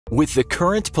With the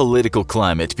current political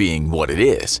climate being what it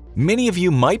is, many of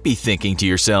you might be thinking to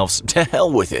yourselves, to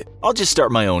hell with it, I'll just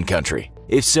start my own country.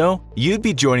 If so, you'd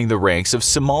be joining the ranks of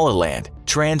Somaliland,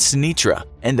 Transnistria,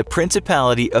 and the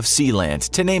Principality of Sealand,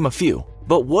 to name a few.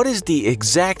 But what is the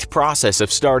exact process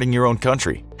of starting your own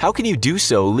country? How can you do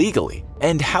so legally?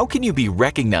 And how can you be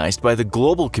recognized by the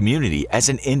global community as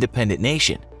an independent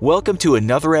nation? Welcome to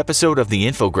another episode of the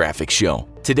Infographics Show.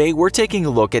 Today we're taking a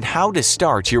look at how to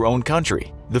start your own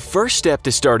country. The first step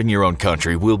to starting your own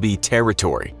country will be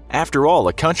territory. After all,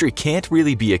 a country can't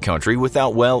really be a country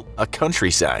without, well, a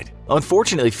countryside.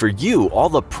 Unfortunately for you, all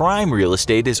the prime real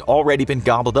estate has already been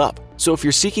gobbled up. So if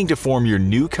you're seeking to form your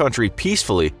new country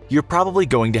peacefully, you're probably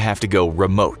going to have to go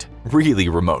remote. Really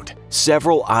remote.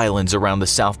 Several islands around the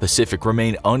South Pacific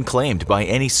remain unclaimed by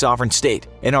any sovereign state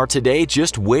and are today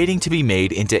just waiting to be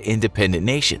made into independent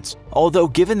nations. Although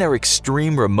given their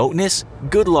extreme remoteness,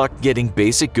 good luck getting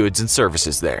basic goods and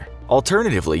services there.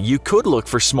 Alternatively, you could look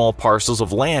for small parcels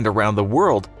of land around the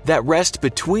world that rest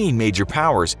between major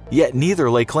powers, yet neither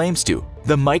lay claims to.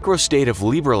 The microstate of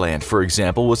Liberland, for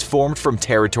example, was formed from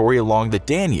territory along the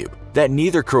Danube that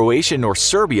neither Croatia nor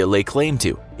Serbia lay claim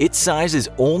to. Its size is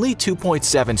only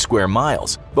 2.7 square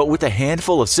miles, but with a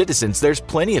handful of citizens, there's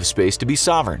plenty of space to be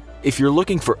sovereign. If you're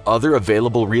looking for other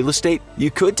available real estate, you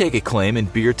could take a claim in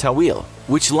Bir Tawil,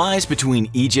 which lies between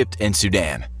Egypt and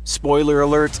Sudan. Spoiler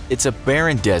alert, it's a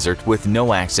barren desert with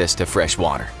no access to fresh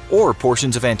water, or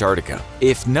portions of Antarctica.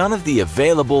 If none of the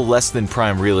available less than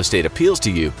prime real estate appeals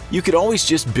to you, you could always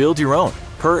just build your own.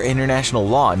 Per international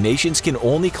law, nations can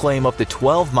only claim up to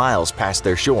 12 miles past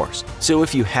their shores. So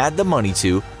if you had the money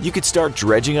to, you could start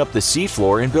dredging up the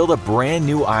seafloor and build a brand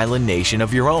new island nation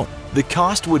of your own. The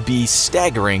cost would be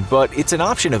staggering, but it's an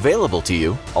option available to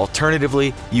you.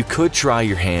 Alternatively, you could try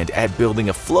your hand at building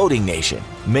a floating nation.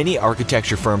 Many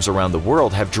architecture firms around the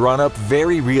world have drawn up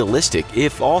very realistic,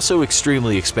 if also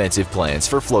extremely expensive plans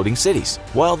for floating cities.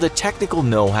 While the technical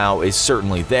know-how is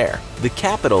certainly there, the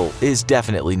capital is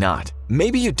definitely not.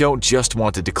 Maybe you don't just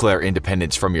want to declare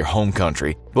independence from your home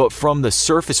country, but from the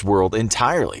surface world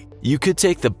entirely. You could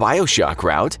take the Bioshock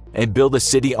route and build a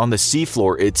city on the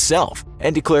seafloor itself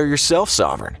and declare yourself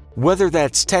sovereign. Whether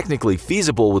that's technically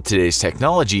feasible with today's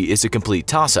technology is a complete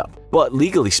toss-up, but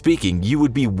legally speaking, you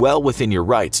would be well within your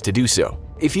rights to do so.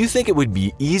 If you think it would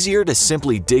be easier to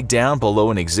simply dig down below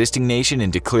an existing nation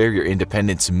and declare your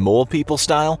independence mole people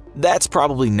style, that's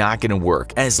probably not going to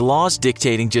work, as laws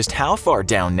dictating just how far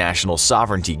down national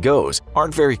sovereignty goes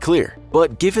aren't very clear.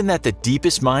 But given that the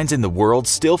deepest mines in the world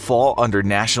still fall under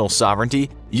national sovereignty,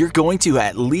 you're going to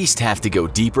at least have to go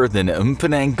deeper than the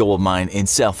Mponeng gold mine in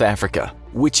South Africa,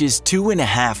 which is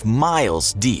 2.5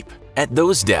 miles deep. At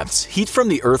those depths, heat from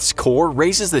the Earth's core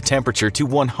raises the temperature to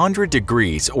 100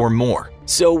 degrees or more.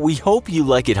 So we hope you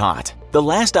like it hot. The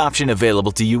last option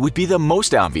available to you would be the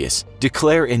most obvious: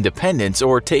 declare independence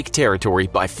or take territory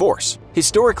by force.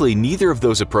 Historically, neither of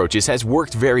those approaches has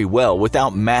worked very well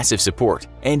without massive support,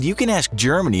 and you can ask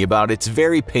Germany about its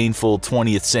very painful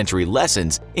 20th century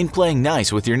lessons in playing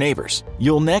nice with your neighbors.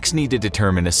 You'll next need to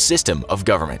determine a system of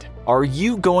government. Are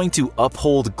you going to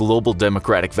uphold global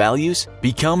democratic values,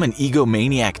 become an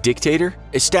egomaniac dictator,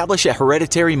 establish a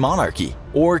hereditary monarchy,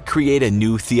 or create a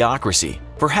new theocracy?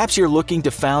 Perhaps you're looking to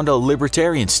found a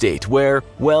libertarian state where,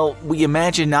 well, we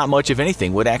imagine not much of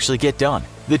anything would actually get done.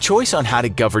 The choice on how to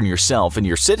govern yourself and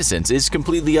your citizens is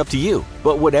completely up to you,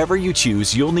 but whatever you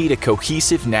choose, you'll need a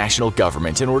cohesive national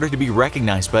government in order to be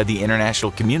recognized by the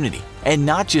international community, and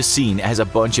not just seen as a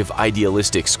bunch of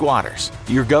idealistic squatters.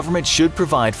 Your government should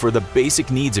provide for the basic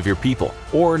needs of your people,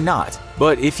 or not.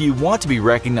 But if you want to be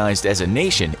recognized as a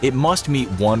nation, it must meet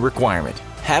one requirement: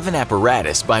 have an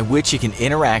apparatus by which you can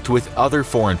interact with other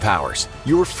foreign powers.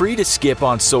 You're free to skip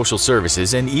on social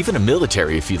services and even a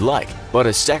military if you'd like, but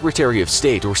a Secretary of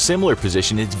State or similar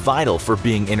position is vital for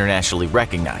being internationally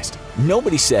recognized.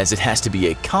 Nobody says it has to be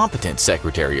a competent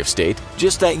Secretary of State,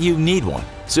 just that you need one.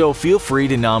 So feel free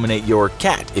to nominate your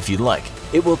cat if you'd like.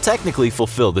 It will technically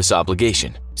fulfill this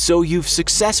obligation. So you've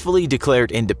successfully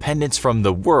declared independence from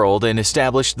the world and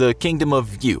established the Kingdom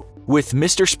of You, with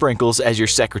Mr. Sprinkles as your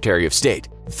Secretary of State,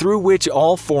 through which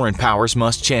all foreign powers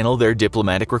must channel their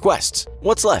diplomatic requests.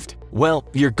 What's left? Well,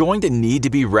 you're going to need to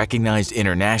be recognized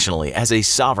internationally as a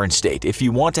sovereign state if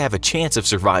you want to have a chance of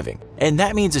surviving, and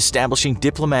that means establishing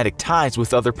diplomatic ties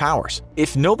with other powers.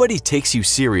 If nobody takes you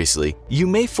seriously, you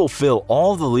may fulfill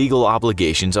all the legal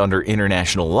obligations under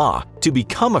international law to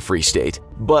become a free state,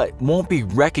 but won't be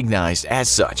recognized as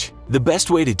such. The best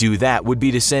way to do that would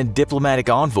be to send diplomatic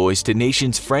envoys to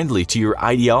nations friendly to your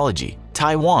ideology.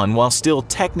 Taiwan, while still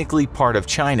technically part of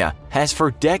China, has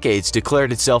for decades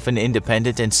declared itself an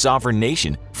independent and sovereign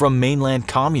nation from mainland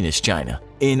communist China.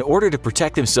 In order to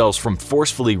protect themselves from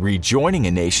forcefully rejoining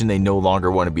a nation they no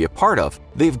longer want to be a part of,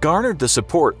 they've garnered the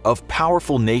support of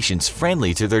powerful nations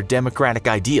friendly to their democratic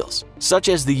ideals, such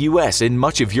as the US and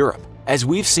much of Europe. As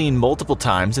we've seen multiple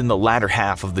times in the latter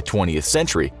half of the 20th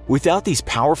century, without these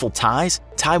powerful ties,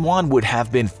 Taiwan would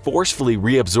have been forcefully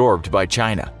reabsorbed by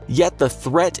China. Yet the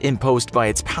threat imposed by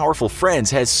its powerful friends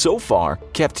has so far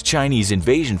kept Chinese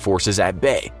invasion forces at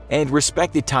bay and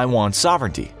respected Taiwan's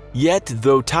sovereignty. Yet,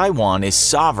 though Taiwan is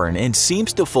sovereign and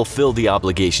seems to fulfill the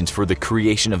obligations for the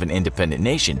creation of an independent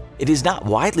nation, it is not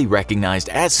widely recognized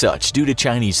as such due to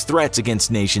Chinese threats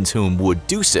against nations whom would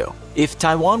do so. If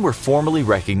Taiwan were formally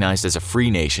recognized as a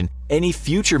free nation, any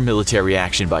future military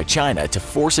action by China to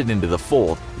force it into the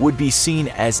fold would be seen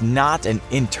as not an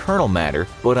internal matter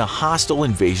but a hostile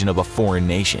invasion of a foreign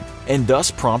nation, and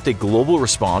thus prompt a global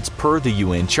response per the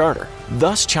UN Charter.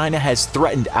 Thus, China has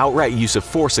threatened outright use of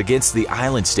force against the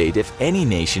island state if any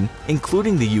nation,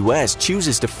 including the US,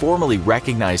 chooses to formally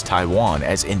recognize Taiwan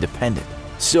as independent.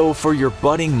 So for your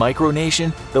budding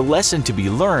micronation, the lesson to be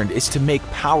learned is to make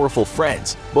powerful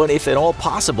friends, but if at all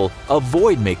possible,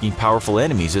 avoid making powerful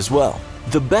enemies as well.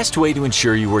 The best way to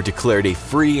ensure you are declared a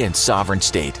free and sovereign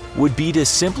state would be to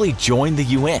simply join the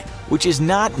UN, which is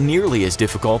not nearly as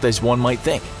difficult as one might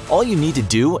think. All you need to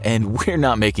do, and we're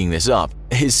not making this up,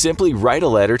 is simply write a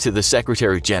letter to the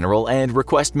Secretary General and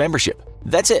request membership.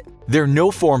 That's it. There are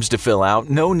no forms to fill out,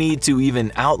 no need to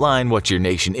even outline what your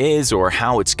nation is or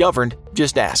how it's governed,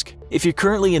 just ask. If you're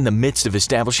currently in the midst of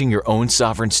establishing your own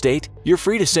sovereign state, you're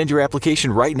free to send your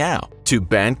application right now to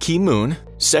Ban Ki-moon,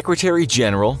 Secretary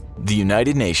General, the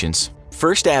United Nations,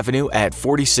 1st Avenue at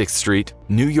 46th Street,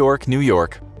 New York, New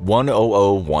York,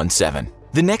 10017.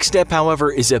 The next step,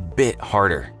 however, is a bit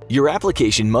harder. Your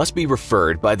application must be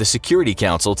referred by the Security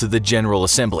Council to the General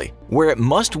Assembly, where it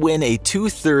must win a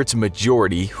 2/3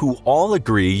 majority who all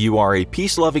agree you are a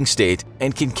peace-loving state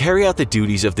and can carry out the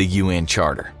duties of the UN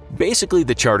Charter. Basically,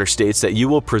 the Charter states that you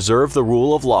will preserve the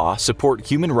rule of law, support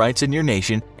human rights in your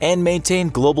nation, and maintain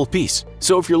global peace.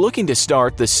 So if you're looking to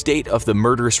start the state of the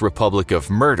murderous Republic of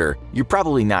Murder, you're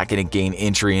probably not going to gain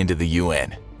entry into the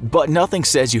UN. But nothing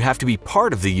says you have to be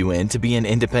part of the UN to be an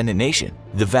independent nation.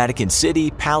 The Vatican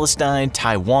City, Palestine,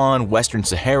 Taiwan, Western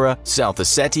Sahara, South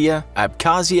Ossetia,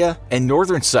 Abkhazia, and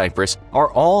Northern Cyprus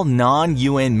are all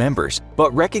non-UN members,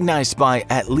 but recognized by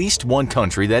at least one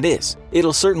country that is.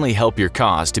 It'll certainly help your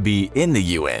cause to be in the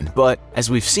UN, but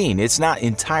as we've seen, it's not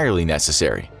entirely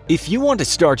necessary. If you want to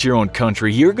start your own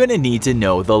country, you're going to need to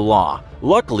know the law.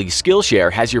 Luckily,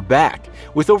 Skillshare has your back.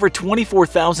 With over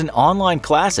 24,000 online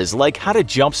classes like how to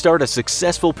jumpstart a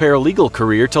successful paralegal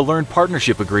career to learn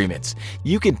partnership agreements,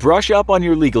 you can brush up on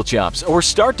your legal chops or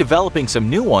start developing some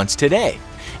new ones today.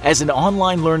 As an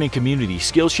online learning community,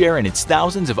 Skillshare and its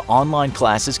thousands of online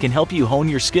classes can help you hone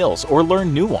your skills or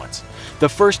learn new ones. The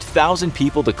first 1,000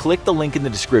 people to click the link in the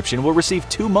description will receive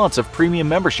 2 months of premium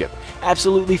membership,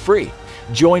 absolutely free.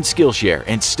 Join Skillshare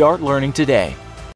and start learning today.